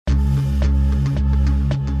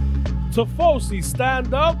Tifosi,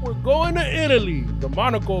 stand up. We're going to Italy. The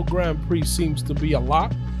Monaco Grand Prix seems to be a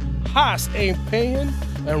lot. Haas ain't paying,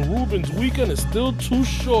 and Ruben's weekend is still too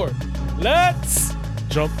short. Let's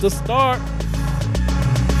jump the start.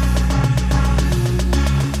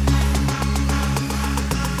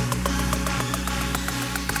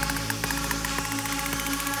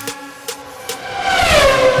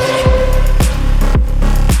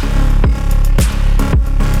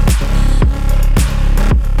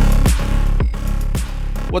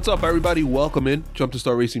 What's up, everybody? Welcome in Jump to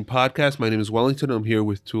Start Racing Podcast. My name is Wellington. I'm here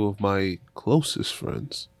with two of my closest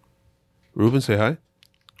friends. Ruben, say hi.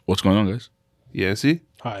 What's going on, guys? Yancy.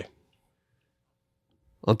 Hi.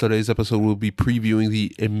 On today's episode, we'll be previewing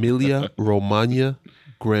the Emilia-Romagna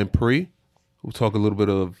Grand Prix. We'll talk a little bit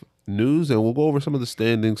of news, and we'll go over some of the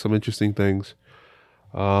standings, some interesting things.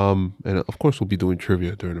 And, of course, we'll be doing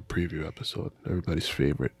trivia during the preview episode, everybody's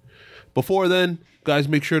favorite. Before then, guys,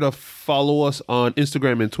 make sure to follow us on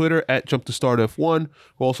Instagram and Twitter at JumpToStartF1.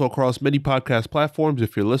 We're also across many podcast platforms.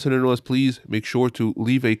 If you're listening to us, please make sure to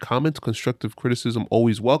leave a comment. Constructive criticism,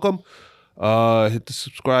 always welcome. Hit the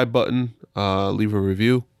subscribe button. Leave a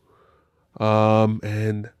review.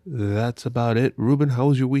 And that's about it. Ruben, how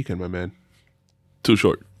was your weekend, my man? Too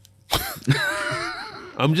short.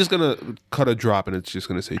 I'm just going to cut a drop, and it's just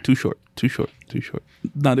going to say too short, too short, too short.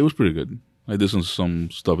 Nah, it was pretty good. I did some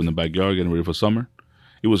stuff in the backyard, getting ready for summer.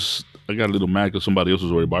 I got a little mad because somebody else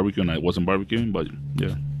was already barbecuing and I wasn't barbecuing, but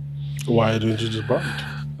yeah. Why didn't you just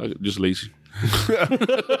barbecue? Just lazy.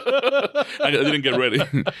 I didn't get ready.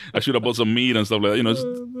 I should have bought some meat and stuff like that. You know,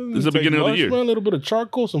 it's the beginning of the year. A little bit of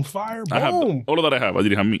charcoal, some fire, boom. All of that I have. I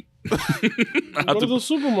didn't have meat. Go to the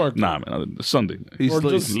supermarket. Nah, man. Sunday. He's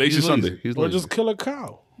lazy Sunday. Or just kill a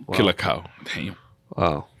cow. Wow. Kill a cow. Damn.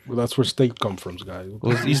 Wow. Well, that's where steak come from, guys.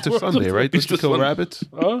 Well, it's Easter Sunday, right? Did you kill rabbits?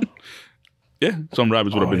 Huh? Yeah, some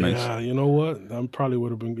rabbits would have been nice. Yeah, you know what? I probably would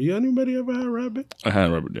have been. Yeah, anybody ever had rabbit? I had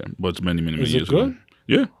a rabbit, yeah, but it's many Is years it good? ago.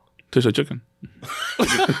 Yeah, tastes like chicken.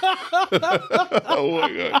 Oh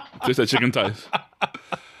my god, tastes like chicken thighs.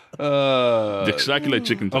 Exactly like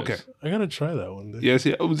chicken thighs. Okay. I gotta try that one day. Yes,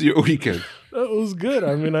 yeah, it was your weekend. That was good.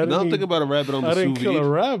 I mean, I Now I'm didn't. thinking about a rabbit on the I sous didn't kill a vide.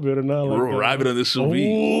 rabbit, and now like Rabbit on the sous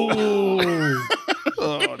vide. Oh,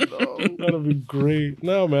 Oh, no. that'd be great.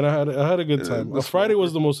 No, man, I had a good time. Friday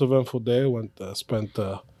was the most eventful day. I went spent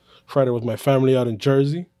Friday with my family out in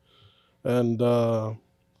Jersey, and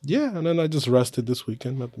yeah, and then I just rested this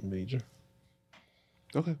weekend. Nothing major.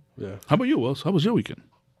 Okay. Yeah. How about you, Wells? How was your weekend?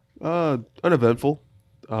 Uneventful.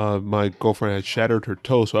 My girlfriend had shattered her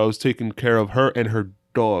toe, so I was taking care of her and her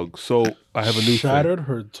dog. So I have a new Shattered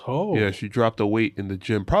her toe. Yeah, she dropped a weight in the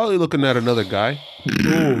gym. Probably looking at another guy.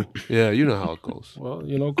 Ooh. Yeah, you know how it goes. Well,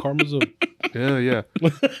 you know, karma's a. Yeah.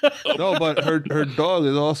 No, but her dog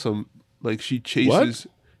is awesome. Like she chases.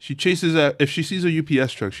 What? She chases if she sees a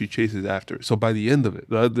UPS truck, she chases after it. So by the end of it,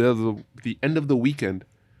 the end of the weekend,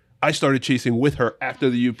 I started chasing with her after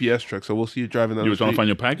the UPS truck. So we'll see you driving down You the were trying to street. find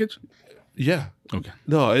your package? Yeah. Okay.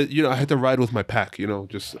 No, I had to ride with my pack,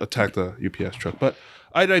 just attack the UPS truck. But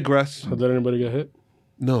I digress. Did anybody get hit?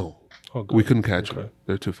 No, Oh, good. we couldn't catch Okay. them.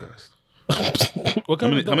 They're too fast. What How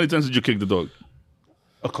kind of many times did you kick the dog?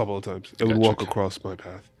 A couple of times. It would Gotcha. walk across my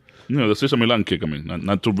path. No, the Cesar Milan kick. I mean,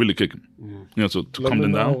 not to really kick him. You know, so to calm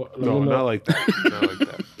them down. No, not like that. Not like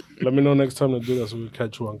that. Let me know next time to do that so we can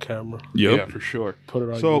catch you on camera. Yep. Yeah, for sure. Put it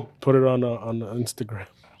on. So- put it on the Instagram.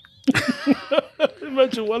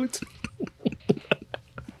 Imagine Wellington.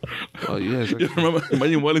 Oh, yeah. You remember?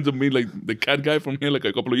 Imagine Wellington being like the cat guy from here, like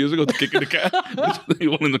a couple of years ago, kicking the cat.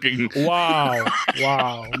 Wellington kicking. Wow,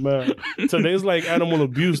 man. Today's like animal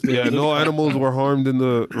abuse day. Yeah, no animals were harmed in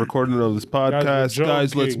the recording of this podcast. we're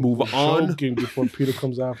Guys, let's joking. move We're on. joking before Peter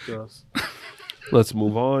comes after us. Let's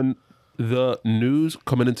move on. The news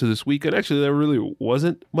coming into this weekend. Actually, there really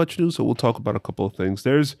wasn't much news, so we'll talk about a couple of things.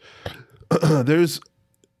 There's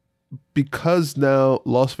because now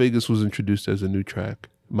Las Vegas was introduced as a new track.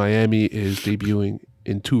 Miami is debuting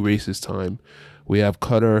in 2 races time. We have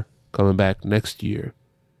Qatar coming back next year.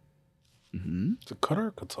 Is it Qatar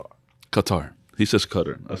or Qatar? Qatar. He says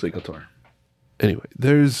Qatar. I say Qatar. Anyway,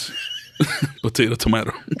 there's Potato,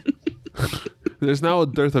 tomato. there's now a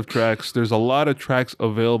dearth of tracks. There's a lot of tracks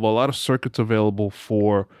available, a lot of circuits available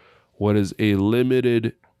for what is a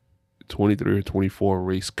limited 23 or 24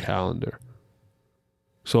 race calendar.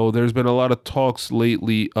 So there's been a lot of talks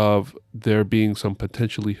lately of there being some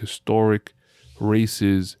potentially historic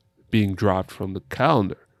races being dropped from the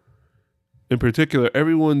calendar. In particular,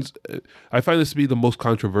 I find this to be the most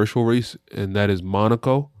controversial race, and that is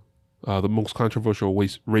Monaco, the most controversial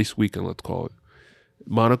race weekend, let's call it.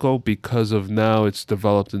 Monaco, because of now it's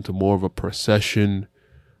developed into more of a procession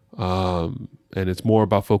and it's more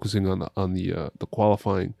about focusing on the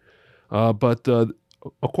qualifying. But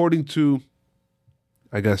according to,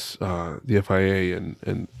 I guess, the FIA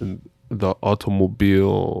and the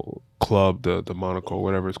Automobile Club, the Monaco,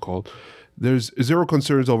 whatever it's called, there's zero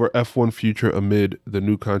concerns over F1 future amid the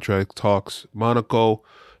new contract talks. Monaco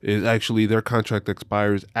is actually, their contract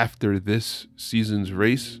expires after this season's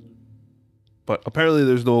race, but apparently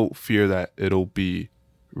there's no fear that it'll be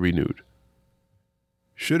renewed.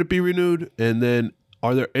 Should it be renewed? And then,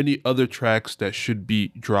 are there any other tracks that should be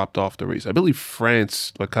dropped off the race? I believe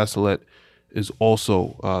France, like Castellet, is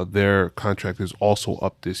also, their contract is also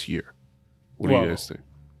up this year. What do you guys think?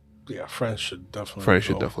 Yeah, France should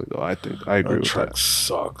definitely go. I agree with track that.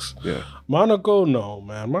 Sucks. Yeah. Monaco, no,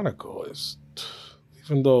 man. Monaco is,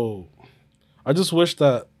 even though I just wish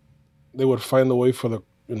that they would find a way for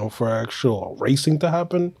actual racing to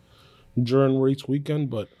happen during race weekend,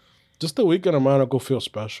 but just the weekend of Monaco feels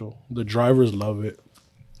special. The drivers love it.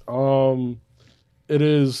 It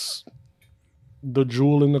is the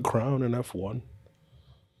jewel in the crown in F1.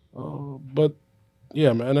 But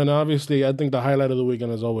yeah, man, and obviously I think the highlight of the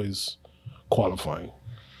weekend is always qualifying.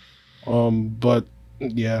 But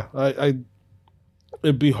yeah, I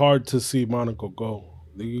it'd be hard to see Monaco go.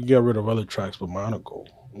 They could get rid of other tracks, but Monaco.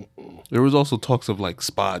 There was also talks of like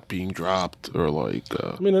Spot being dropped, or like.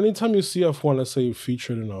 I mean, anytime you see F1, let's say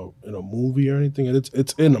featured in a movie or anything, and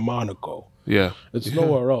it's in Monaco. Yeah, it's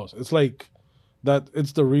nowhere else. It's like that.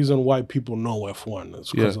 It's the reason why people know F1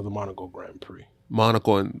 is because of the Monaco Grand Prix.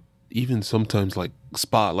 Monaco, and even sometimes like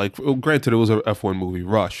Spa. Like, granted, it was a F1 movie,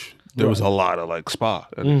 Rush. There was a lot of like Spa.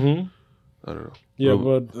 And, I don't know. Yeah,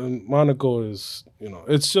 but Monaco is,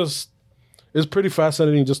 it's pretty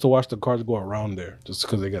fascinating just to watch the cars go around there, just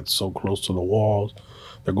because they get so close to the walls.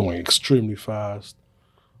 They're going extremely fast.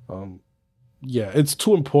 Yeah, it's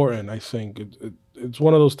too important, I think. It's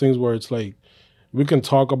one of those things where it's like, we can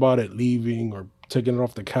talk about it leaving or taking it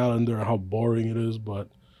off the calendar and how boring it is, but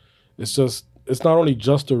it's not only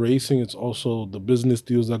just the racing, it's also the business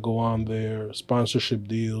deals that go on there, sponsorship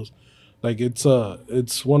deals. Like, it's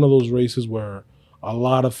one of those races where a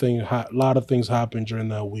lot of things happen during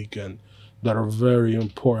that weekend that are very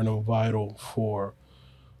important and vital for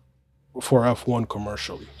F1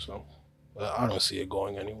 commercially. So I don't see it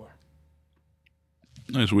going anywhere.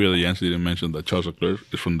 It's weird that Yancey didn't mention that Charles Leclerc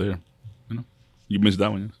is from there. You missed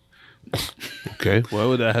that one. Yes? Okay, what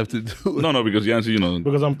would that have to do with No, because Yancey,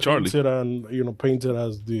 because I'm Charlie. painted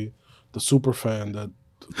as the super fan that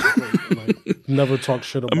like, never talk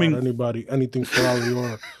shit about anybody, anything Ferrari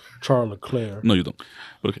or Charles Leclerc. No, you don't.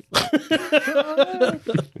 Okay.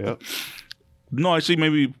 Yeah. No, I see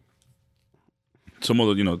maybe some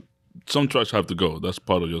other, some tracks have to go. That's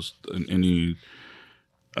part of just any.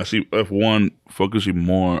 I see F1 focusing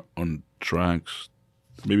more on tracks,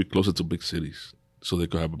 maybe closer to big cities, so they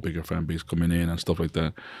could have a bigger fan base coming in and stuff like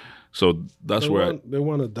that. So that's they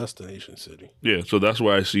want a destination city. Yeah, so that's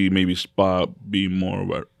why I see maybe Spa being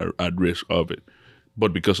more at risk of it.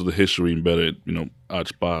 But because of the history embedded, at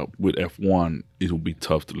Spa with F1, it will be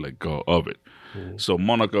tough to let go of it. Mm-hmm. So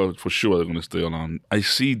Monaco, for sure, they're going to stay on. I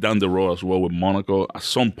see down the road as well with Monaco, at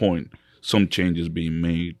some point, some changes being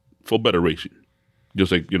made for better racing.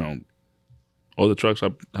 Just like, all the tracks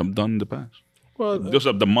have done in the past. Well, just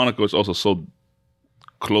that the Monaco is also so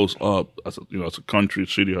close up as a country,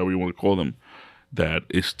 city, however you want to call them, that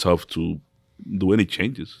it's tough to do any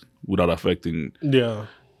changes without affecting. Yeah.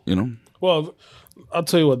 Well, I'll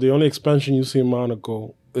tell you what. The only expansion you see in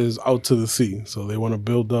Monaco is out to the sea. So they want to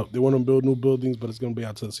build up. They want to build new buildings, but it's going to be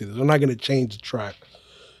out to the sea. They're not going to change the track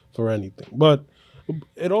for anything. But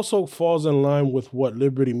it also falls in line with what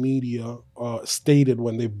Liberty Media stated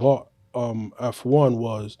when they bought F1,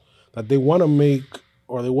 was that they want to make,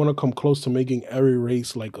 or they want to come close to making every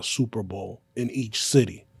race like a Super Bowl in each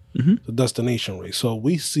city, the destination race. So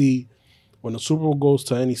we see when the Super Bowl goes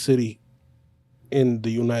to any city in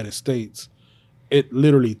the United States, it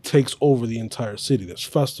literally takes over the entire city. There's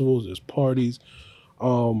festivals, there's parties.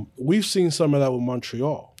 We've seen some of that with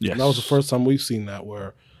Montreal. Yes. And that was the first time we've seen that,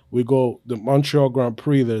 where we go, the Montreal Grand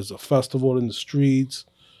Prix, there's a festival in the streets.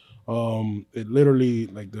 It literally,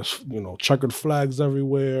 like, there's, checkered flags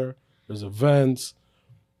everywhere. There's events.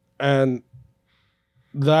 And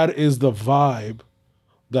that is the vibe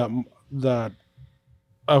that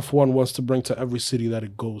F1 wants to bring to every city that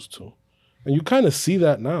it goes to. And you kind of see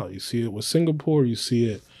that now. You see it with Singapore. You see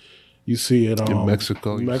it in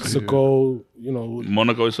Mexico.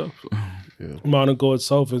 Monaco itself. Yeah. Monaco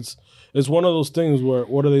itself. It's one of those things where,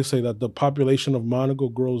 what do they say, that the population of Monaco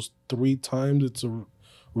grows 3 times its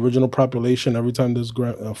original population every time there's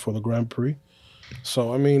for the Grand Prix.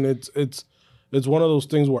 So I mean, it's it's one of those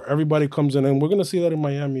things where everybody comes in, and we're gonna see that in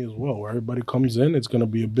Miami as well, where everybody comes in. It's gonna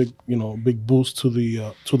be a big, big boost to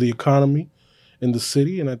the economy in the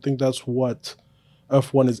city, and I think that's what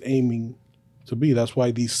F1 is aiming to be. That's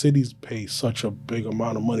why these cities pay such a big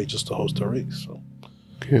amount of money just to host a race. So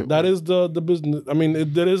that is the business. I mean,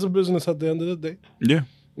 it is a business at the end of the day. Yeah.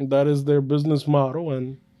 That is their business model,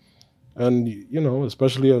 and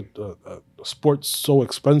especially a sport so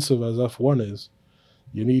expensive as F1 is,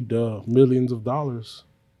 you need millions of dollars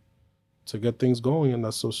to get things going, and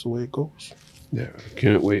that's just the way it goes. Yeah, I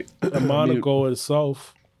can't wait. And Monaco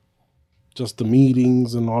itself, just the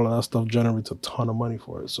meetings and all of that stuff generates a ton of money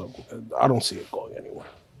for it. So I don't see it going anywhere.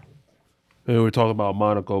 Hey, we're talking about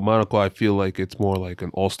Monaco. Monaco, I feel like it's more like an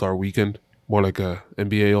all-star weekend, more like a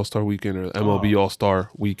NBA all-star weekend or MLB all-star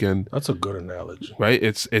weekend. That's a good analogy. Right?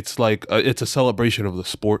 It's like it's a celebration of the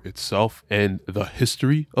sport itself and the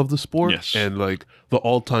history of the sport. Yes. And like the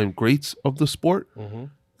all-time greats of the sport.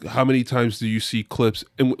 Mm-hmm. How many times do you see clips?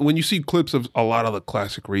 And when you see clips of a lot of the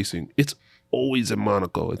classic racing, it's always in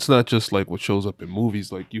Monaco. It's not just like what shows up in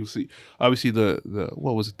movies. Like you see, obviously the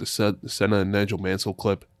what was it, the Senna and Nigel Mansell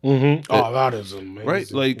clip. Mm-hmm. That is amazing.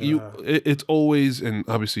 Right? Like it's always, and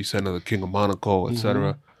obviously Senna, the King of Monaco,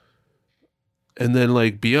 etc. And then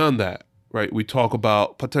like beyond that, right? We talk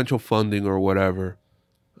about potential funding or whatever.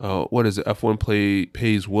 What is it? F1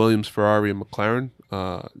 pays Williams, Ferrari, and McLaren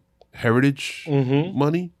heritage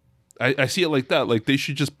money. I see it like that. Like they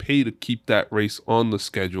should just pay to keep that race on the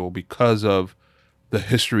schedule because of the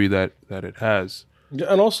history that it has. Yeah,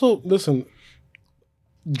 and also, listen,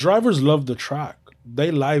 drivers love the track. They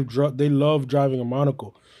love driving in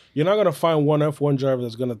Monaco. You're not gonna find one F1 driver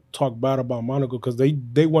that's gonna talk bad about Monaco because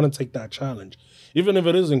they want to take that challenge, even if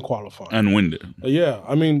it is in qualifying and win it. Yeah,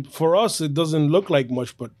 I mean, for us, it doesn't look like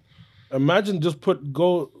much, but imagine just put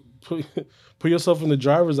yourself in the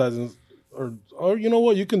driver's eyes and. Or you know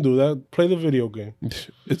what? You can do that. Play the video game.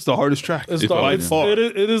 It's the hardest track. It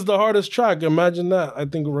is the hardest track. Imagine that. I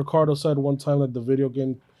think Ricardo said one time that the video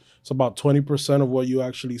game is about 20% of what you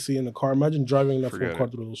actually see in the car. Imagine driving that F1 car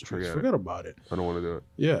through those streets. Forget about it. I don't want to do it.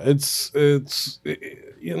 Yeah,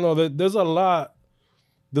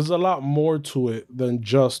 there's a lot more to it than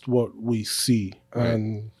just what we see. Right.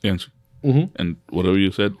 And and whatever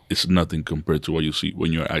you said, it's nothing compared to what you see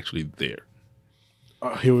when you're actually there.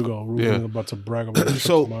 Here we go. Ruben about to brag about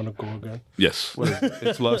so, Monaco again. Yes. What is it?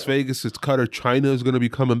 It's Las Vegas. It's Qatar. China is going to be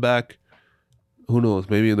coming back. Who knows?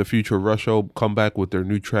 Maybe in the future, Russia will come back with their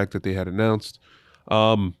new track that they had announced.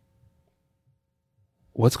 What's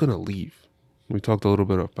going to leave? We talked a little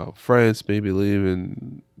bit about France maybe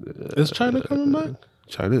leaving. Is China coming back?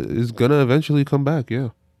 China is going to eventually come back, yeah.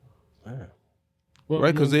 Well,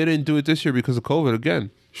 right, because they didn't do it this year because of COVID again.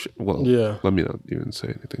 Well, let me not even say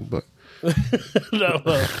anything, but...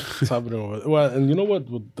 it's happening. Well, and you know what?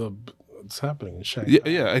 It's happening in Shanghai.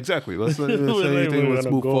 Yeah, exactly. Let's not even say anything. Let's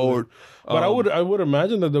move forward. But I would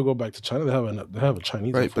imagine that they'll go back to China. They have a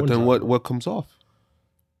Chinese. Right, but then what comes off?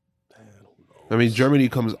 I mean, Germany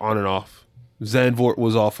comes on and off. Zandvoort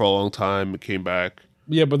was off for a long time. It came back.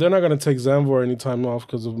 Yeah, but they're not going to take Zandvoort any time off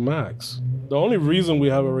because of Max. The only reason we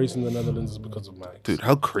have a race in the Netherlands is because of Max. Dude,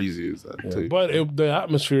 how crazy is that? Yeah. But the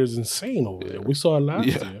atmosphere is insane over there. We saw it last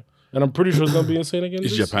year. And I'm pretty sure it's going to be insane again.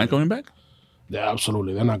 Is Japan coming back? Yeah,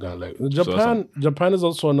 absolutely. They're not going to let it. Japan is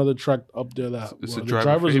also another track up there that the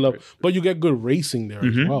drivers love. But you get good racing there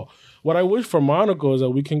as well. What I wish for Monaco is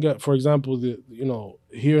that we can get, for example,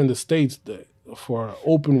 here in the States, for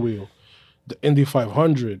open wheel, the Indy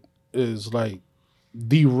 500 is like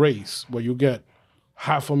the race where you get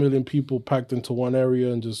 500,000 people packed into one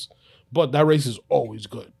area but that race is always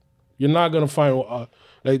good. You're not going to find...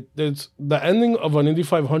 the ending of an Indy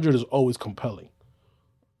 500 is always compelling.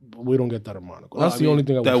 We don't get that in Monaco. That's the only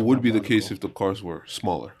thing that would be the case if the cars were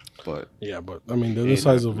smaller. But I mean, they're the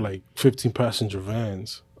size of like 15 passenger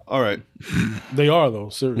vans. All right, they are though.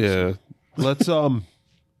 Seriously. Yeah, let's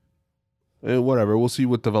whatever. We'll see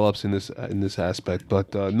what develops in this aspect.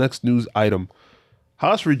 But next news item: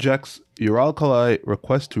 Haas rejects Uralkali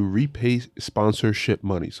request to repay sponsorship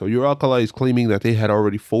money. So Uralkali is claiming that they had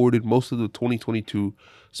already forwarded most of the 2022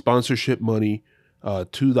 sponsorship money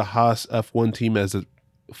to the Haas F1 team as a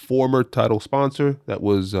former title sponsor that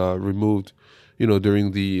was removed,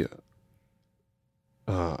 during the,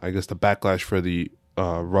 I guess, the backlash for the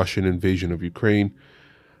Russian invasion of Ukraine.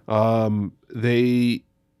 They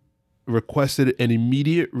requested an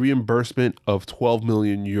immediate reimbursement of 12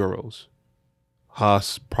 million euros.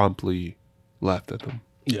 Haas promptly laughed at them.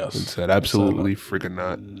 Yes. And said, absolutely freaking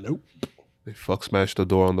not. Nope. They smashed the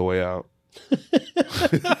door on the way out.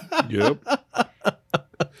 Yep.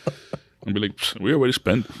 and be like, we already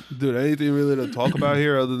spent. Dude, anything really to talk about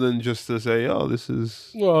here other than just to say, oh, this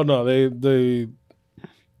is... Well, no, they.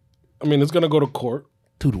 I mean, it's gonna go to court.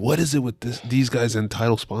 Dude, what is it with these guys and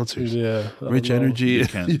title sponsors? Yeah, Rich Energy.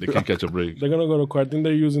 They can't catch a break. They're gonna go to court. I think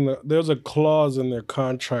they're using there's a clause in their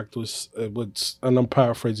contract with, and I'm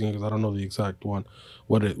paraphrasing because I don't know the exact one,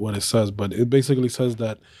 what it says, but it basically says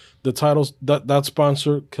that the titles that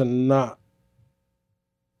sponsor cannot,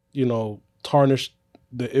 tarnish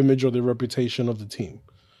the image or the reputation of the team,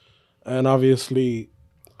 and obviously,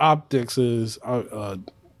 optics is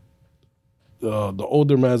the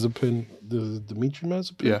older Mazepin, the Dmitry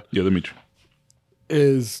Mazepin. Yeah, Dimitri.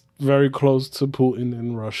 Is very close to Putin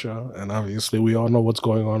in Russia, and obviously we all know what's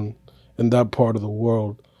going on in that part of the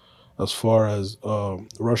world as far as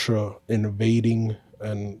Russia invading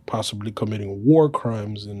and possibly committing war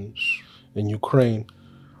crimes in Ukraine.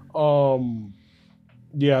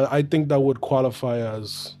 Yeah, I think that would qualify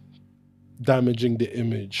as damaging the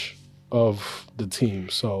image of the team.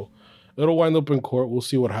 So it'll wind up in court. We'll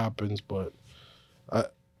see what happens, but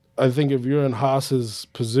I think if you're in Haas's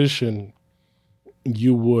position,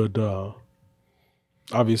 you would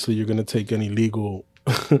obviously you're gonna take any legal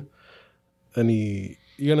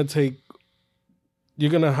you're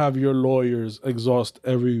gonna have your lawyers exhaust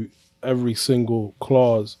every single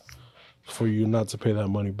clause for you not to pay that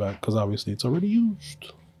money back because obviously it's already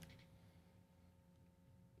used.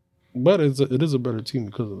 But it is a better team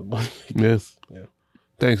because of the money. Yes. Yeah.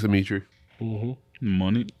 Thanks, Dimitri. Mm-hmm.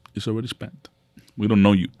 Money is already spent. We don't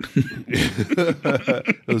know you.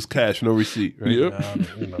 It was cash, no receipt, right? Yep.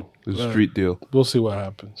 It was a street deal. We'll see what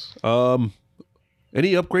happens.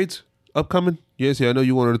 Any upgrades upcoming? Yes, yeah, I know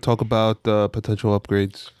you wanted to talk about potential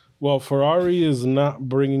upgrades. Well, Ferrari is not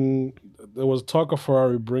bringing. There was talk of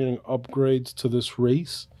Ferrari bringing upgrades to this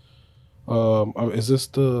race. Is this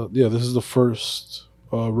this is the first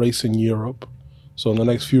race in Europe. So in the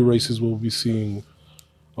next few races, we'll be seeing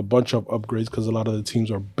a bunch of upgrades because a lot of the teams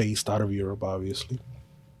are based out of Europe, obviously.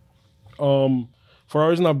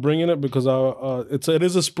 Ferrari's not bringing it because it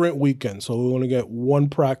is a sprint weekend, so we only get one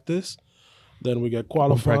practice. Then we get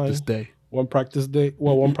qualifying. One practice day.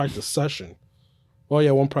 Well, one practice session. Well,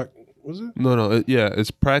 yeah, one practice. Was it? No.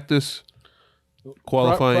 It's practice,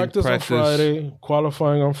 qualifying, practice on Friday,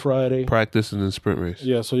 qualifying on Friday. Practice and then sprint race.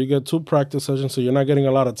 Yeah, so you get 2 practice sessions, so you're not getting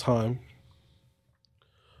a lot of time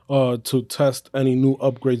to test any new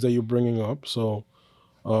upgrades that you're bringing up. So,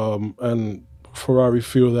 and Ferrari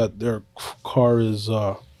feel that their car is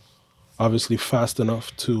obviously fast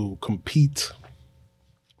enough to compete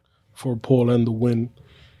for pole and the win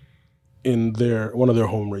in one of their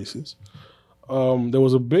home races. There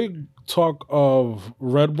was a big talk of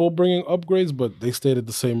Red Bull bringing upgrades, but they stated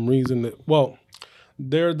the same reason.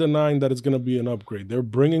 They're denying that it's going to be an upgrade. They're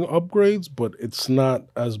bringing upgrades, but it's not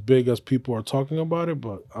as big as people are talking about it.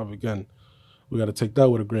 But again, we got to take that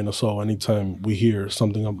with a grain of salt anytime we hear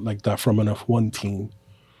something like that from an F1 team.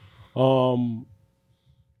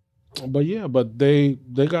 But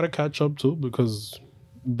they got to catch up too because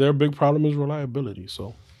their big problem is reliability.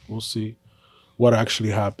 So we'll see what actually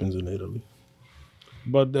happens in Italy.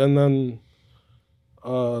 But and then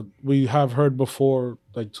we have heard before,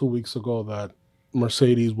 like 2 weeks ago, that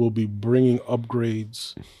Mercedes will be bringing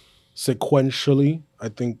upgrades sequentially. I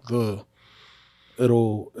think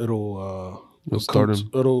it'll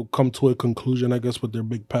come to a conclusion, I guess, with their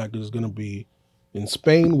big package is going to be in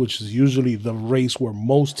Spain, which is usually the race where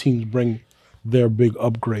most teams bring their big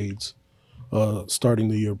upgrades starting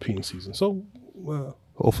the European season. So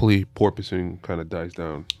hopefully porpoising kind of dies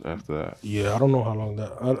down after that. Yeah, I don't know how long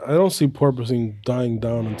that... I don't see porpoising dying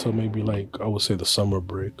down until maybe, I would say the summer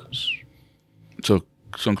break. So,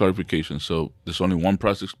 some clarification. So, there's only one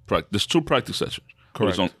practice. There's 2 practice sessions.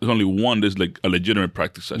 Correct. There's only one that's like a legitimate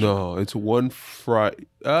practice session. No, it's one Friday.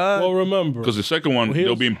 Well, remember... Because the second one,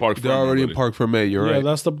 they'll be in Park Ferme. They're already in Park Ferme, you're right.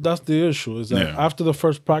 Yeah, that's the issue, is that after the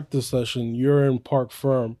first practice session, you're in Park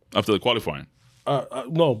Ferme. After the qualifying.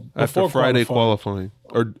 No, after Friday qualifying.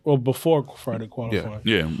 Or before Friday qualifying.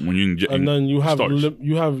 Yeah, when you inject. And then you have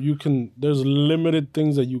there's limited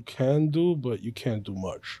things that you can do, but you can't do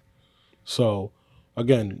much. So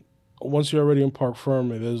again, once you're already in Park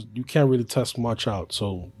Ferme, you can't really test much out.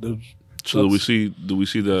 So do we see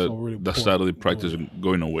that Saturday practice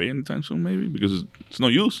going away anytime soon? Maybe because it's no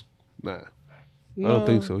use. Nah. I don't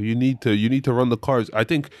think so. You need to run the cars. I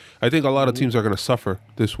think a lot of teams are going to suffer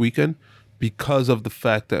this weekend because of the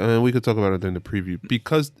fact that, and we could talk about it during the preview,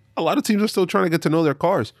 because a lot of teams are still trying to get to know their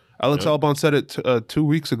cars. Alex Albon said it 2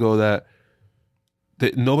 weeks ago that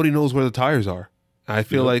nobody knows where the tires are. I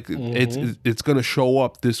feel like it's going to show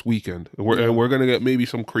up this weekend, and we're going to get maybe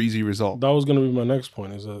some crazy result. That was going to be my next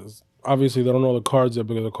point. Is obviously they don't know the cars yet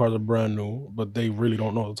because the cars are brand new, but they really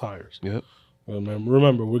don't know the tires. Yep.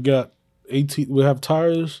 Remember, we got 18. We have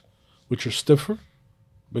tires which are stiffer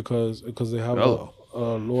because they have a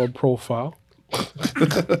lower profile.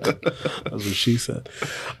 That's what she said.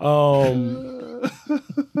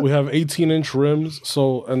 We have 18-inch rims.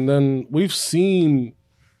 So, and then we've seen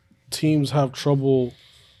teams have trouble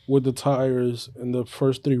with the tires in the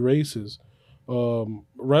first 3 races.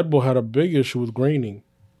 Red Bull had a big issue with graining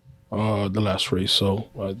the last race. So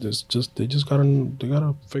they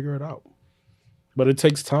gotta figure it out. But it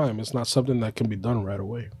takes time. It's not something that can be done right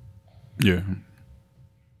away. Yeah.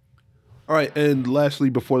 All right, and lastly,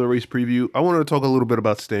 before the race preview, I wanted to talk a little bit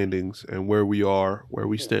about standings and where we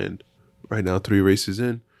stand right now, 3 races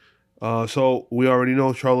in. So we already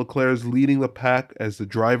know Charles Leclerc is leading the pack as the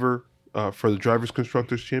driver for the Drivers'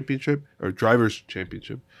 Constructors Championship, or Drivers'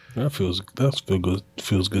 Championship. That feels good.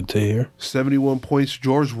 Feels good to hear. 71 points.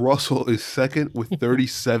 George Russell is second with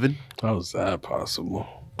 37. How is that possible?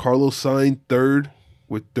 Carlos Sainz third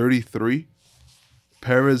with 33.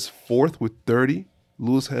 Perez fourth with 30.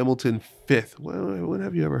 Lewis Hamilton fifth. When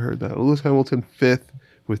have you ever heard that? Lewis Hamilton fifth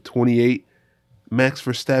with 28. Max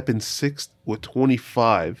Verstappen sixth with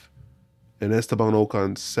 25. And Esteban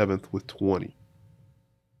Ocon seventh with 20.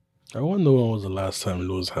 I wonder when was the last time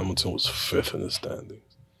Lewis Hamilton was fifth in the standings.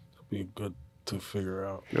 That'd be good to figure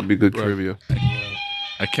out. That'd be good trivia.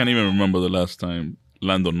 I can't even remember the last time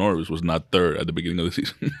Lando Norris was not third at the beginning of the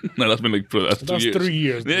season. No, that's been like for the last 2 years. That's 3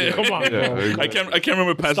 years. Yeah. Dude. Come on. Yeah, I can't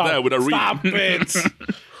remember past that without reading. Stop it.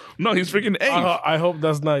 No, he's freaking eighth. I hope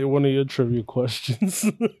that's not one of your trivia questions.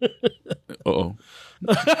 Uh-oh.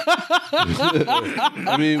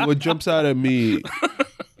 I mean, what jumps out at me,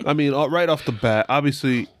 right off the bat,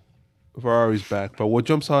 obviously Ferrari's back, but what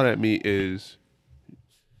jumps out at me is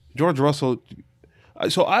George Russell.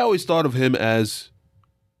 So I always thought of him as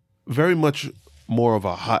very much more of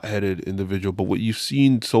a hot-headed individual, but what you've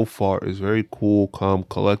seen so far is very cool, calm,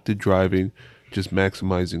 collected driving, just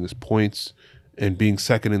maximizing his points and being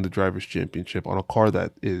second in the Drivers' Championship on a car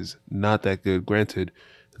that is not that good. Granted,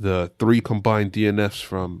 the 3 combined DNFs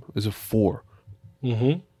from, is it 4?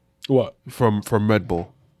 Mm-hmm. What? From Red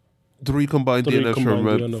Bull. 3 combined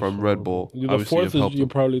DNFs from Red Bull. The Obviously 4th is you're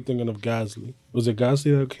probably thinking of Gasly. Was it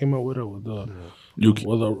Gasly that came out with it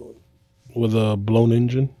with a blown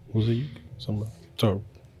engine? Was it somebody? Sorry.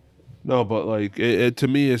 No, but like it to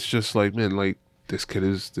me, it's just like, man, like this kid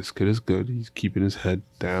is good. He's keeping his head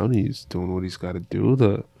down. He's doing what he's got to do.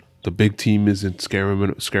 The big team isn't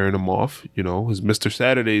scaring him off. You know, his Mr.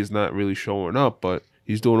 Saturday is not really showing up, but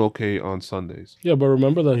he's doing okay on Sundays. Yeah, but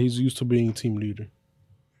remember that he's used to being team leader.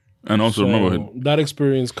 And also remember that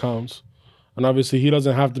experience counts. And obviously he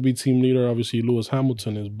doesn't have to be team leader. Obviously Lewis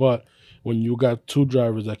Hamilton is, but when you got 2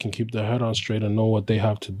 drivers that can keep their head on straight and know what they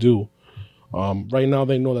have to do, right now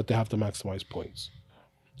they know that they have to maximize points.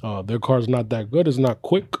 Their car's not that good. It's not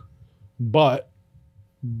quick, but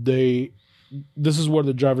this is where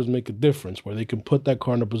the drivers make a difference, where they can put that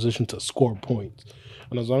car in a position to score points.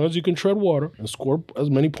 And as long as you can tread water and score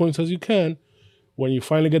as many points as you can, when you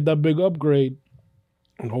finally get that big upgrade,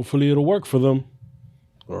 and hopefully it'll work for them,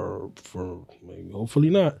 or for maybe hopefully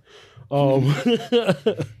not,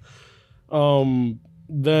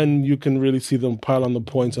 then you can really see them pile on the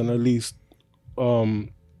points and at least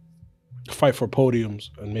fight for podiums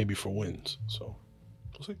and maybe for wins. So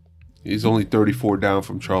we'll see. He's only 34 down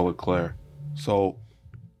from Charles Leclerc. So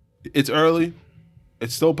it's early.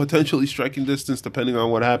 It's still potentially striking distance depending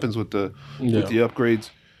on what happens with the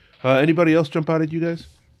upgrades. Anybody else jump out at you guys?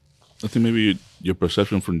 I think maybe your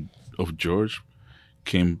perception of George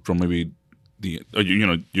came from maybe you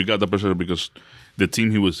got that perception because the team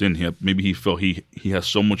he was in, he felt he has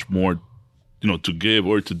so much more, to give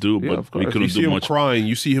or to do, but he couldn't do much. You see him crying.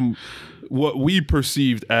 You see him, what we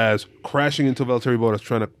perceived as crashing into Valtteri Bottas,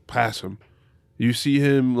 trying to pass him. You see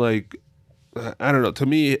him like, I don't know. To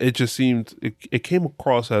me, it just seemed it came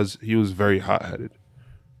across as he was very hot-headed.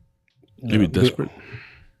 Maybe desperate.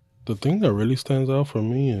 The thing that really stands out for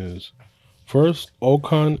me is, first,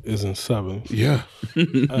 Ocon is in 7th. Yeah.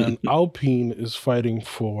 And Alpine is fighting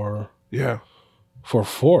for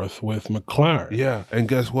 4th with McLaren. Yeah. And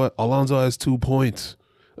guess what? Alonso has 2 points.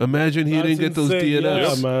 Imagine he didn't get those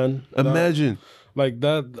DNFs. Yeah, man. Imagine. Like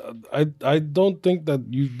that, I don't think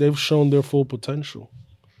that they've shown their full potential.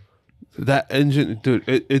 That engine, dude,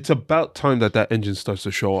 it's about time that engine starts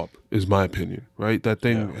to show up, is my opinion, right? That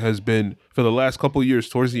thing has been, for the last couple of years,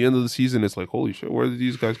 towards the end of the season, it's like, holy shit, where did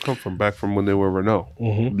these guys come from? Back from when they were Renault.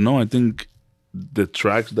 Mm-hmm. No, I think the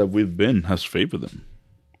tracks that we've been has favored them.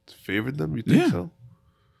 It's favored them? You think so?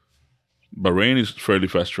 Bahrain is fairly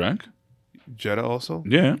fast track. Jeddah also.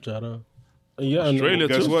 Yeah. Jeddah. Yeah, Australia,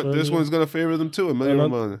 Guess too. what? This one's gonna favor them too. Emilia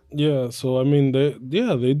Romagna. Yeah, so I mean,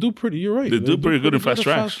 they do pretty. You're right. They do pretty good in at fast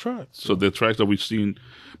tracks. So the tracks that we've seen,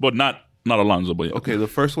 but not Alonso, but yeah. Okay, the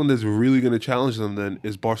first one that's really gonna challenge them then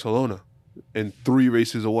is Barcelona, and 3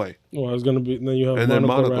 races away. Well, it's gonna be. Then you have And then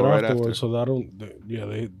Monaco, Monaco right right afterwards. after. So that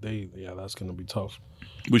don't. That's gonna be tough.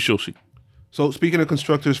 We shall see. So speaking of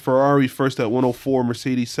constructors, Ferrari first at 104,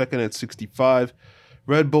 Mercedes second at 65,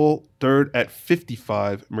 Red Bull third at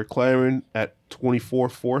 55, McLaren at 24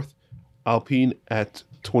 fourth, Alpine at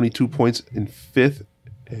 22 points in fifth,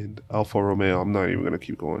 and Alfa Romeo, I'm not even going to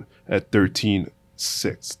keep going, at 13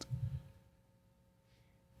 sixth.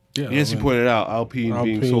 Yeah, Yes, you pointed out Alpine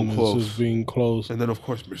being so is close. just being close. And then, of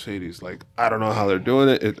course, Mercedes. Like, I don't know how they're doing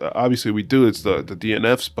it. Obviously, we do. It's the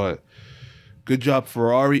DNFs, but good job,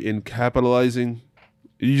 Ferrari, in capitalizing.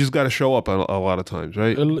 You just got to show up a lot of times,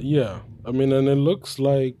 right? Yeah, I mean, and it looks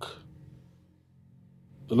like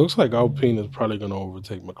Alpine is probably going to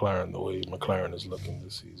overtake McLaren the way McLaren is looking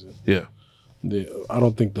this season. Yeah. I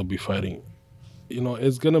don't think they'll be fighting.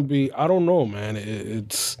 It's going to be. I don't know, man.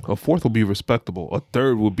 It's A fourth will be respectable. A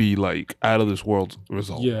third will be like out of this world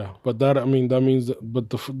result. yeah, but that means.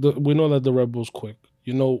 But we know that the Red Bull's quick.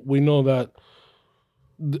 We know that.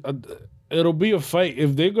 It'll be a fight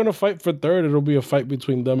if they're gonna fight for third. It'll be a fight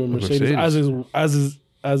between them and Mercedes, as it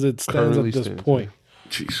stands Currently at this stands, point.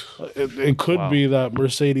 Jeez. It could be that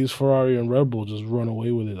Mercedes, Ferrari, and Red Bull just run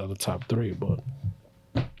away with it at the top 3, but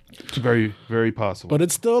It's very, very possible.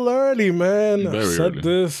 it's still early, man. I Very said early.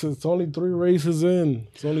 this. It's only 3 races in.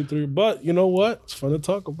 It's only 3, but you know what? It's fun to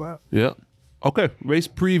talk about. Yeah. Okay, race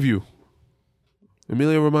preview.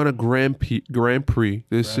 Emilia Romagna Grand Prix.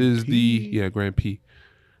 This is the Grand Prix.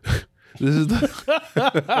 This is the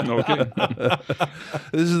Okay.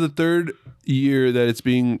 this is the 3rd year that it's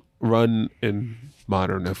being run in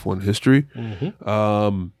modern F1 history.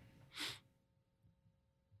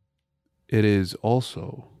 It is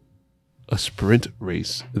also a sprint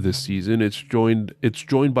race this season. It's joined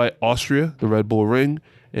by Austria, the Red Bull Ring,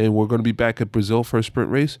 and we're going to be back at Brazil for a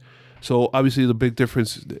sprint race. So obviously the big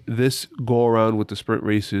difference this go around with the sprint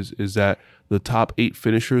races is that the top 8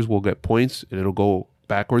 finishers will get points, and it'll go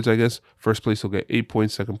backwards, I guess. First place will get 8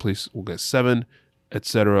 points, second place will get 7,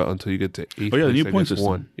 etc. until you get to 8th. Oh, yeah, the new place, point that gets system.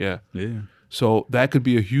 1. Yeah. Yeah. So that could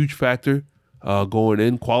be a huge factor going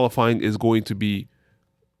in. Qualifying is going to be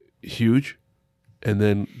huge. And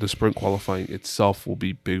then the sprint qualifying itself will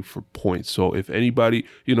be big for points. So if anybody,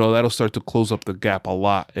 that'll start to close up the gap a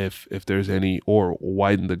lot if there's any, or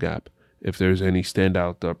widen the gap if there's any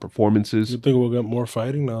standout performances. You think we'll get more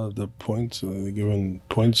fighting now that the points, they're giving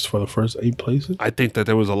points for the first 8 places? I think that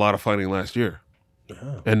there was a lot of fighting last year.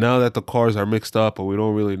 Yeah. And now that the cars are mixed up and we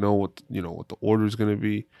don't really know what the order is going to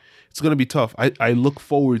be, it's going to be tough. I look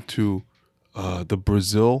forward to the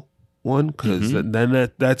Brazil one because then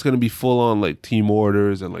that's going to be full on like team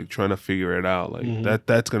orders and like trying to figure it out. Like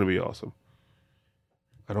that's going to be awesome.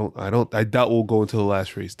 I doubt we'll go into the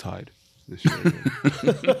last race tied this year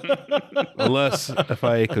again. Unless if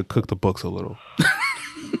I could cook the books a little.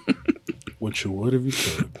 Which you would if you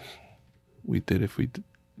could. We did if we did.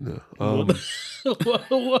 No.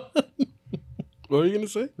 What were you gonna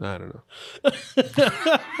say? I don't know.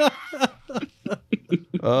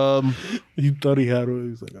 You thought he had one.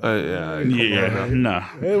 He's like, Yeah. Nah.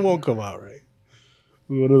 it won't come out right.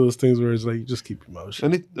 One of those things where it's like, you just keep your mouth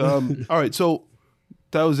shut. And all right, so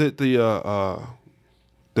that was it. The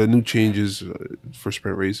new changes for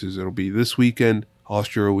sprint races. It'll be this weekend,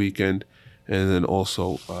 Austria weekend, and then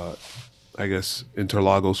also, I guess,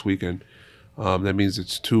 Interlagos weekend. That means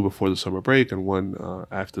it's 2 before the summer break and 1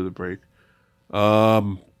 after the break.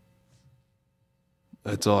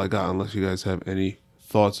 That's all I got. Unless you guys have any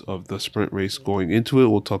thoughts of the sprint race going into it,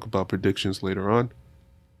 we'll talk about predictions later on.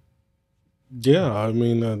 Yeah, I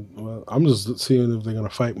mean, I'm just seeing if they're gonna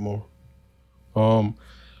fight more.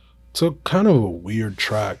 It's a kind of a weird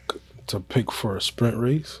track to pick for a sprint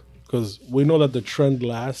race because we know that the trend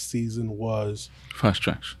last season was Fast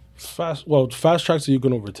tracks. fast tracks that you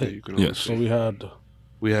can overtake. Yes. So we had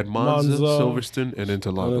Monza, Monza, Silverstone, and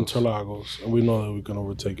Interlagos. and Interlagos, and we know that we can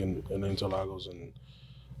overtake in Interlagos, and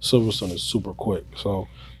Silverstone is super quick. So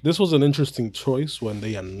this was an interesting choice when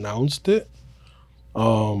they announced it.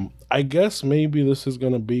 I guess maybe this is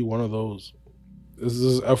gonna be one of those. This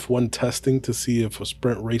is F1 testing to see if a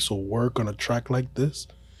sprint race will work on a track like this.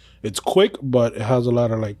 It's quick, but it has a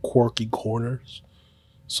lot of like quirky corners.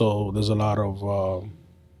 So there's a lot of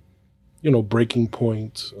breaking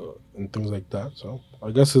points and things like that. So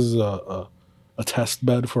I guess this is a test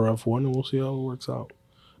bed for F1, and we'll see how it works out.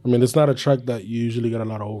 I mean, it's not a track that you usually get a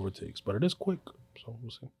lot of overtakes, but it is quick. So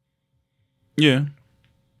we'll see. Yeah.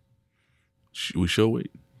 We shall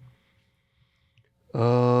wait.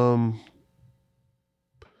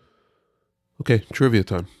 Okay, trivia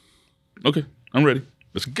time. Okay, I'm ready.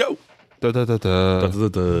 Let's go. Da, da, da, da. This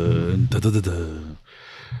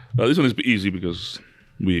one is easy because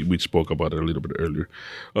we spoke about it a little bit earlier.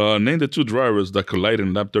 Name the two drivers that collided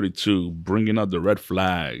in lap 32, bringing out the red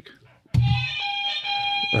flag.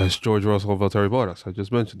 It's George Russell and Valtteri Bottas. I just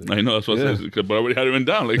mentioned it. I know that's what I said, but I already had it written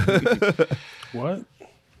down. Like, What?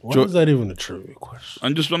 Why is that even a trivia question?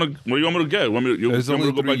 I'm just trying to. What do you want me to get? You want me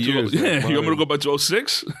to go back to? You want me to go back to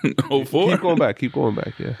 06, 04? Keep going back. Keep going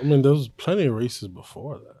back. Yeah. I mean, there was plenty of races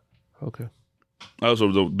before that. Okay. I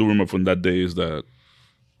also do remember from that day is that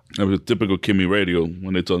it was a typical Kimi radio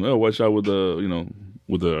when they told me, "Oh, watch out with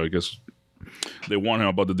the I guess they warned him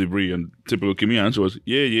about the debris." And typical Kimi answer was,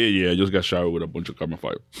 "Yeah. I just got showered with a bunch of carbon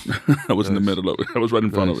fiber." I was in the middle of it. I was right in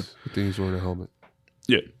front of it. Good thing he's wearing a helmet.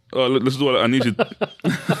 Yeah. Let's do it. I need you.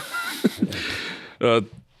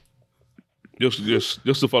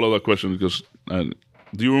 Just to follow that question, because do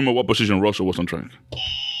you remember what position Russell was on track?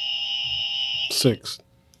 6.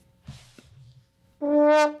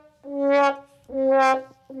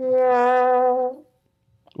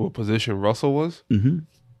 What position Russell was? Mm-hmm.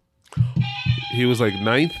 He was like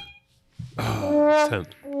 9th? 10th.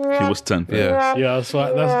 He was 10th. Yeah. Yeah,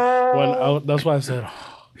 that's why I said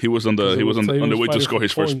He was on the way to score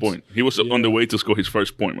his first points. point. He was on the way to score his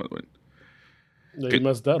first point, by the way. he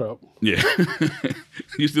messed that up. Yeah.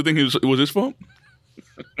 You still think it was his fault?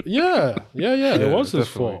 Yeah, it was his definitely.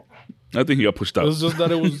 fault. I think he got pushed out. It's just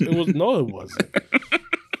that it was no, it wasn't.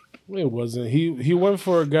 It wasn't. He went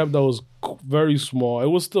for a gap that was very small. It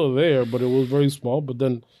was still there, but it was very small. But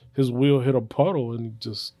then his wheel hit a puddle and he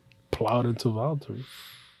just plowed into Valtteri.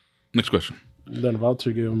 Next question. And then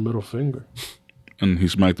Valtteri gave him middle finger. And he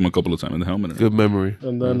smacked him a couple of times in the helmet. Good memory.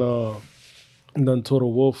 And then Toto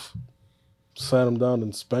Wolff sat him down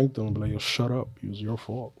and spanked him and be like, "Yo, shut up. It was your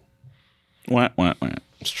fault." Wah.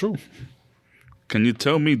 It's true. Can you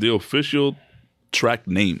tell me the official track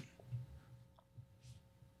name?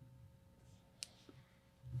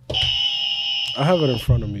 I have it in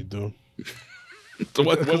front of me, dude. So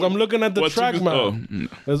what- Because I'm looking at the what track took map. us-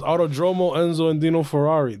 There's Autodromo, Enzo, and Dino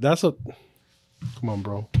Ferrari. That's a... Come on,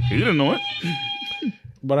 bro. He didn't know it.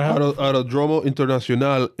 But I have... Aerodromo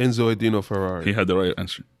Internacional Enzo Edino Ferrari. He had the right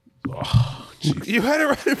answer. You had it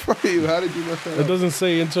right in front of you. How did you mess that It up? doesn't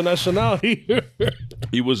say International here.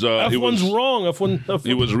 He was. He F1's was. wrong. F1.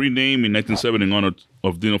 He was renamed in 1970 in honor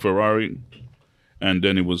of Dino Ferrari, and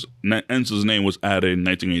then it was Enzo's name was added in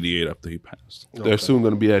 1988 after he passed. They're soon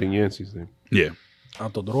going to be adding Yancey's name. Yeah,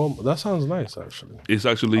 Autodromo. That sounds nice, actually. it's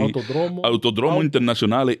actually Autodromo. Autodromo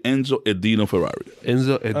Internazionale Enzo Edino Ferrari.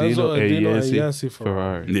 Enzo Edino, Edino e e Yancey Yancey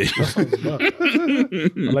Ferrari. Yeah.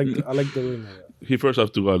 I like the ring of that. He first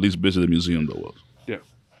have to at least visit the museum, though. Was Yeah.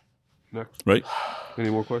 Next. right? Any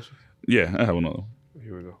more questions? Yeah, I have another.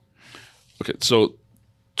 Here we go. Okay, so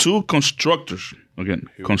two constructors, again,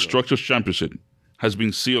 Constructors Championship has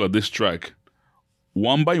been sealed at this track.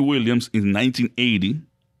 One by Williams in 1980.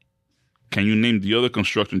 Can you name the other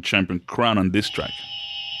construction champion crowned on this track?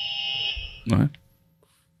 Go ahead.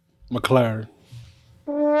 McLaren.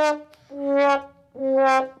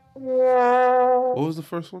 What was the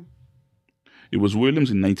first one? It was Williams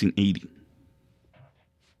in 1980.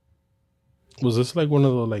 Was this like one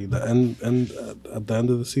of the end at the end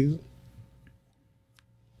of the season?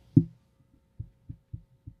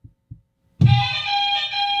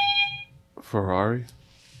 Ferrari.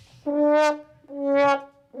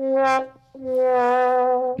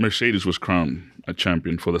 Mercedes was crowned a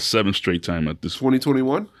champion for the 7th straight time at this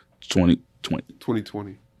 2021? 2020.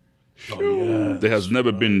 2020. Yeah. There has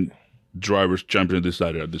never been drivers champion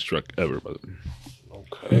decided at this track ever. By the way,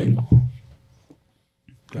 Okay.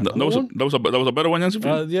 that was a better one, Yancy.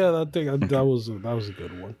 Yeah, I think that was a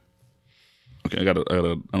good one. Okay, I got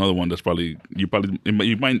another one that's probably you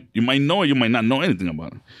might know or you might not know anything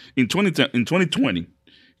about it. In 2020,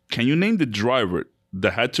 can you name the driver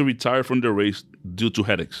that had to retire from the race due to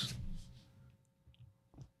headaches?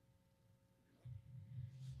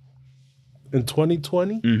 In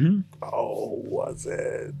 2020? Mm-hmm. Oh, was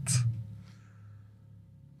it?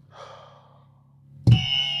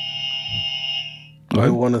 I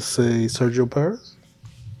want to say Sergio Perez.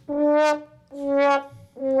 If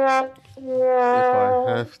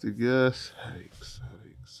I have to guess, headaches.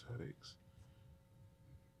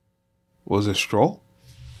 Was it Stroll?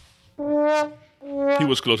 He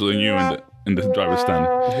was closer than you in the driver's stand.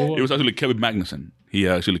 It was actually Kevin Magnussen. He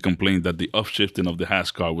actually complained that the upshifting of the Haas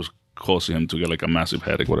car was causing him to get like a massive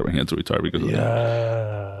headache, whatever. He had to retire because of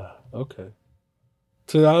that. Yeah. Okay.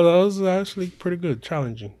 So that was actually pretty good,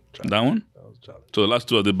 challenging. That one? That was challenging. So the last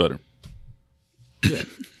two I did better.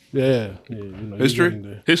 Yeah. You know,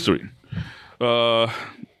 History? History.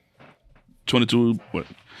 22. What?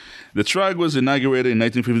 The track was inaugurated in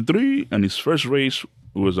 1953, and his first race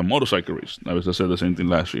was a motorcycle race. As I said the same thing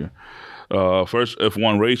last year. First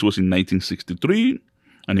F1 race was in 1963,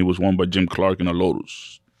 and it was won by Jim Clark in a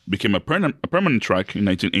Lotus. Became a permanent track in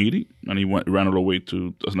 1980, and he ran all the way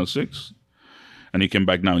to 2006, and he came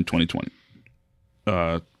back now in 2020.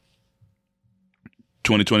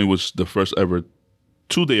 2020 was the first ever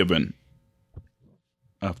two-day event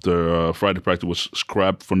after Friday practice was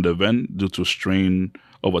scrapped from the event due to a strain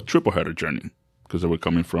of a triple-header journey because they were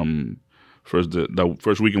coming from the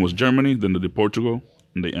first weekend was Germany, then they did Portugal,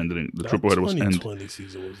 and they ended in the triple-header was ended. 2020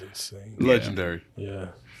 season was insane. Legendary. Yeah.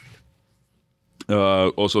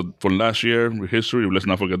 Also, for last year, with history, let's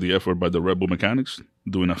not forget the effort by the Red Bull mechanics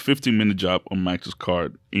doing a 15-minute job on Max's car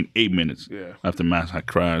in 8 minutes after Max had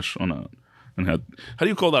crashed on and had, how do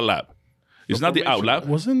you call that lap? It's not the out lap.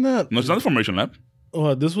 Wasn't that? No, it's not the formation lap.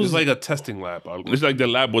 Oh, this was It's like a testing lab. It's like the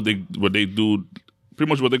lab where they do pretty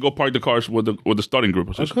much where they go park the cars with the starting group.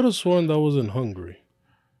 I could have sworn that was in Hungary.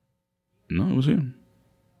 No, it was here.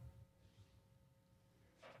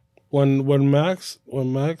 When Max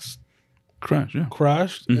Crash, yeah.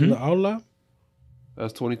 crashed in the outlap.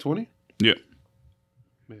 That's 2020? Yeah.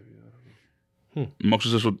 Maybe. Most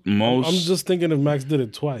successful. Most. I'm just thinking if Max did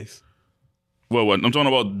it twice. Well, I'm talking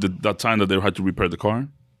about that time that they had to repair the car,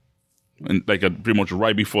 and like pretty much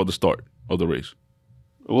right before the start of the race.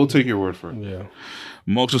 We'll take your word for it. Yeah.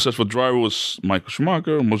 Most successful driver was Michael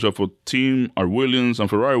Schumacher. Most successful team are Williams and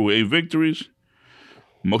Ferrari with 8 victories.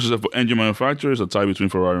 Most successful engine manufacturers, a tie between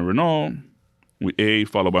Ferrari and Renault with 8,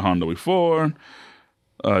 followed by Honda with 4.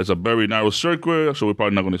 It's a very narrow circuit, so we're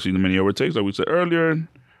probably not going to see many overtakes, like we said earlier.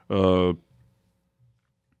 It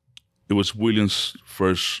was Williams'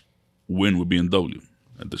 first win with BMW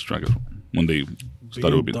at this track when they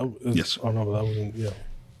started with BMW. Yes. Oh, no, but that wasn't, yeah.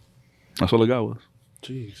 That's all I got was.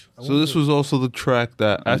 Jeez. So this was also the track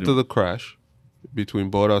that after the crash between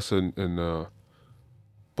Bottas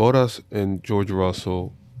and George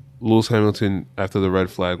Russell, Lewis Hamilton after the red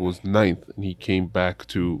flag was 9th, and he came back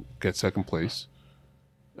to get second place.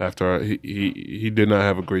 After he did not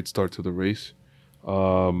have a great start to the race.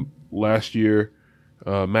 Last year,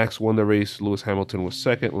 Max won the race. Lewis Hamilton was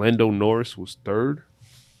second. Lando Norris was third.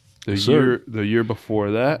 The year before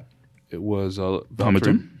that, it was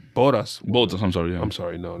Hamilton. Bottas. I'm sorry. Yeah. I'm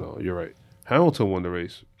sorry. No, you're right. Hamilton won the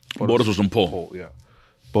race. Bottas was on pole. Yeah.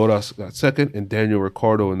 Bottas got second, and Daniel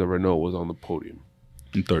Ricciardo in the Renault was on the podium.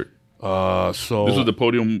 In third. So this was the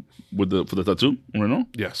podium for the tattoo on Renault?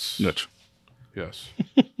 Yes. Gotcha. Yes.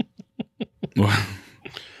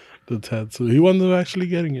 The tattoo. He wasn't actually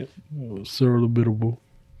getting it. It was Cyril Abitable.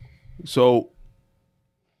 So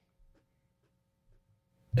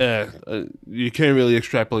you can't really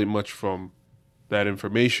extrapolate much from that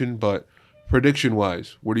information, but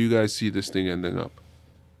prediction-wise, where do you guys see this thing ending up?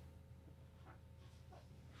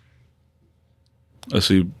 I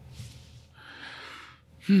see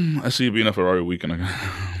it being a Ferrari weekend again.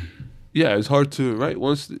 Yeah, it's hard to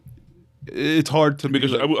it's hard to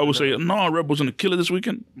because I would say no, Red Bull's gonna kill it this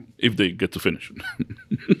weekend if they get to finish.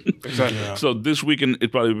 exactly. Yeah. So this weekend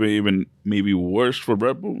it probably be even maybe worse for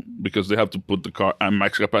Red Bull because they have to put the car at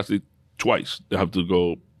max capacity twice. They have to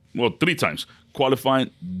go 3 times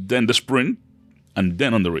qualifying, then the sprint, and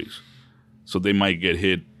then on the race. So they might get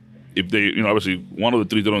hit if they obviously one of the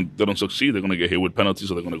 3 they don't succeed. They're gonna get hit with penalties,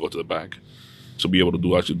 so they're gonna go to the back. So be able to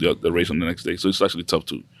do actually the race on the next day. So it's actually tough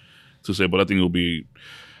to say, but I think it'll be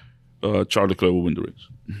Charles Leclerc will win the race.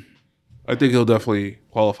 I think he'll definitely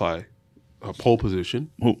qualify a pole position.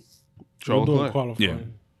 Who? Charles Leclerc. Qualifying. Yeah.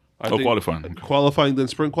 I think Qualifying. Okay. Qualifying, then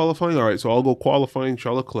sprint qualifying. All right, so I'll go qualifying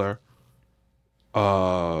Charles Leclerc.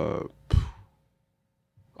 I'll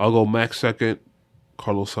go Max second,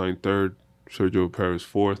 Carlos Sainz third, Sergio Perez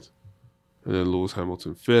fourth, and then Lewis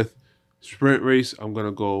Hamilton fifth. Sprint race, I'm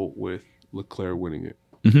gonna go with Leclerc winning it,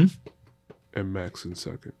 and Max in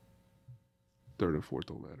second. Third and fourth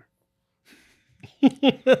don't matter.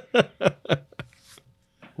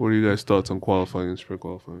 What are you guys' thoughts on qualifying and sprint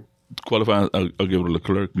qualifying? Qualifying, I'll give it to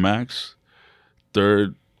Leclerc. Max,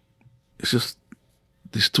 third. It's just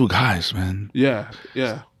these 2 guys, man. Yeah.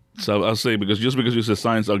 So I'll say because you said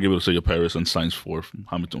Sainz, I'll give it to Sergio Perez and Sainz fourth,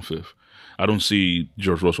 Hamilton fifth. I don't see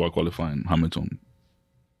George Russell qualifying Hamilton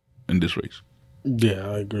in this race. Yeah,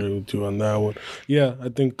 I agree with you on that one. Yeah, I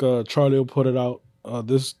think Charlie will put it out.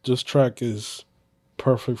 This track is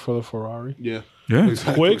perfect for the Ferrari. Yeah. Yeah.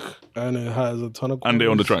 Exactly. Quick, and it has a ton of corners. And they're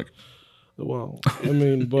on the track. Well, I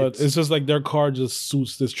mean, but it's just like their car just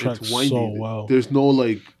suits this track It's windy. so well. There's no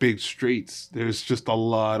like big straights. There's just a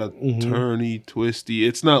lot of turny, twisty.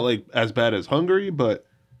 It's not like as bad as Hungary, but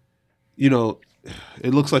you know,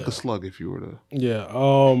 it looks like a slug if you were to. Yeah.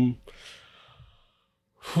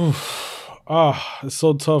 It's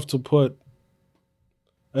so tough to put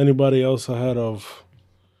anybody else ahead of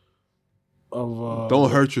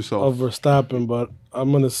Don't hurt yourself. of Verstappen, but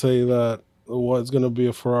I'm gonna say that it's gonna be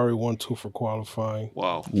a Ferrari 1-2 for qualifying.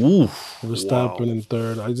 Wow. Oof. Verstappen Wow. in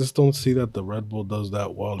third. I just don't see that the Red Bull does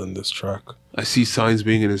that well in this track. I see signs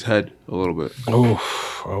being in his head a little bit. Oh,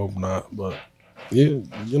 I hope not. But yeah,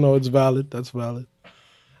 you know, it's valid. That's valid.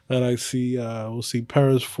 And I see we'll see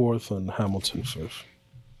Perez fourth and Hamilton fifth.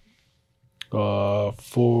 I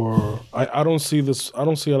don't see this. I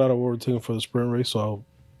don't see a lot of overtaking for the sprint race, so I'll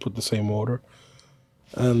put the same order.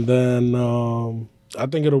 And then I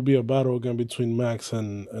think it'll be a battle again between Max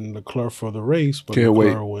and Leclerc for the race, but Can't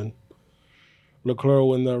Leclerc wait. win. Leclerc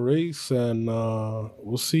win that race, and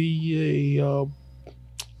we'll see a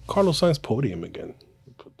Carlos Sainz podium again.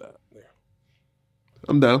 Put that there.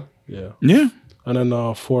 I'm down. Yeah. Yeah. And then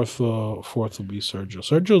fourth will be Sergio.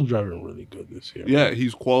 Sergio's driving really good this year. Yeah,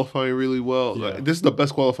 he's qualifying really well. Yeah. This is the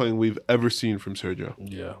best qualifying we've ever seen from Sergio.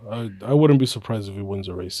 Yeah, I wouldn't be surprised if he wins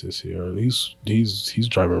a race this year. He's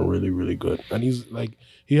driving really, really good, and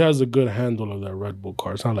he has a good handle of that Red Bull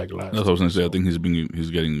car. It's not like last. That's what I was gonna say. I think he's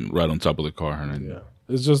getting right on top of the car. And Yeah,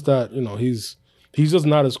 it's just that he's just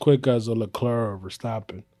not as quick as a Leclerc or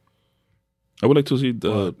Verstappen. I would like to see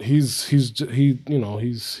the But he's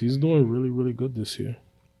doing really, really good this year.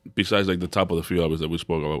 besides like the top of the field that we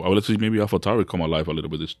spoke about. I would like to see maybe AlphaTauri come alive a little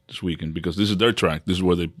bit this weekend because this is their track. This is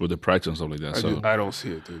where they practice and stuff like that. So I don't see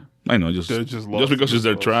it, dude. I know just They're just lost because it's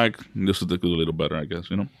their themselves. track, just to do a little better, I guess.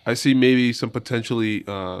 I see maybe some potentially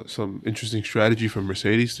some interesting strategy from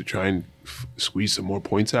Mercedes to try and squeeze some more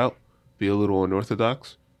points out, be a little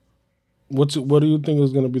unorthodox. What do you think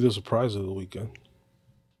is going to be the surprise of the weekend?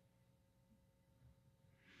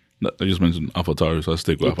 I just mentioned AlphaTauri, so I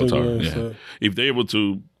stick with You think AlphaTauri. it's, Yeah, if they're able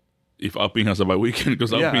to, if Alpine has a bye weekend,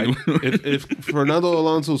 because Yeah, Alpine, if Fernando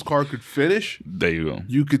Alonso's car could finish, there you go.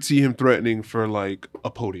 you could see him threatening for like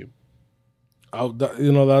a podium.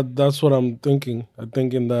 That's what I'm thinking. I'm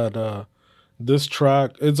thinking that this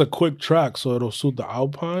track, it's a quick track, so it'll suit the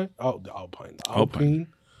Alpine.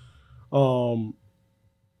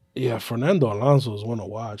 Yeah, Fernando Alonso is one to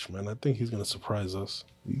watch, man. I think he's gonna surprise us.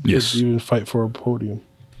 He could Yes. even fight for a podium.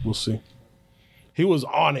 We'll see. He was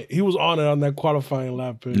on it. He was on it on that qualifying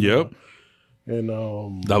lap. Yep. And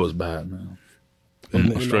That was bad, man.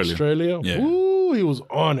 in Australia. Australia. Yeah. Ooh, he was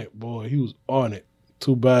on it, boy. He was on it.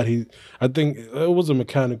 Too bad. I think it was a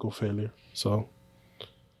mechanical failure. So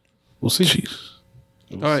we'll see. Jeez.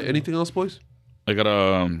 All right, anything else, boys? I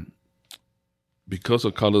got because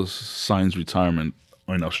of Carlos Sainz's retirement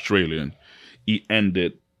in Australia, he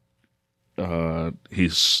ended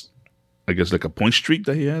his, I guess, like a point streak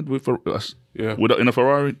that he had with in a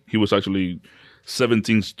Ferrari. He was actually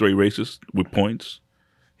 17 straight races with points.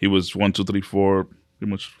 He was 1, 2, 3, 4,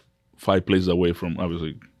 pretty much 5 places away from,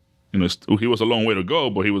 obviously, he was a long way to go,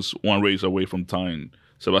 but he was 1 race away from tying.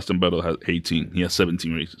 Sebastian Vettel had 18. He had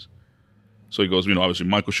 17 races. So he goes, obviously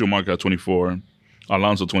Michael Schumacher had 24,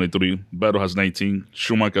 Alonso 23, Vettel has 19,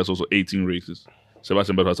 Schumacher has also 18 races.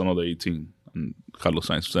 Sebastian Vettel has another 18, and Carlos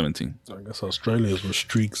Sainz 17. I guess Australia is where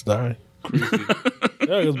streaks die.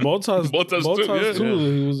 Yeah, because Bottas Bottas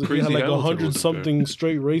too. yeah. He had like Hamilton 100-something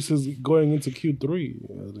straight races going into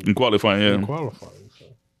Q3 In qualifying, yeah. in qualifying. So.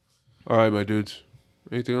 All right, my dudes.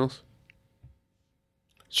 Anything else?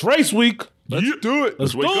 It's race week. Let's do it.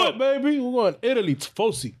 Let's wake do up. it, baby. We're going Italy,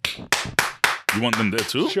 Tifosi. You want them there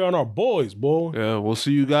too? Cheering our boys, boy. Yeah, we'll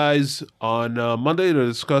see you guys on Monday to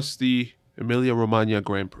discuss the Emilia-Romagna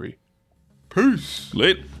Grand Prix. Peace.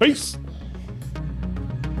 Late. Peace.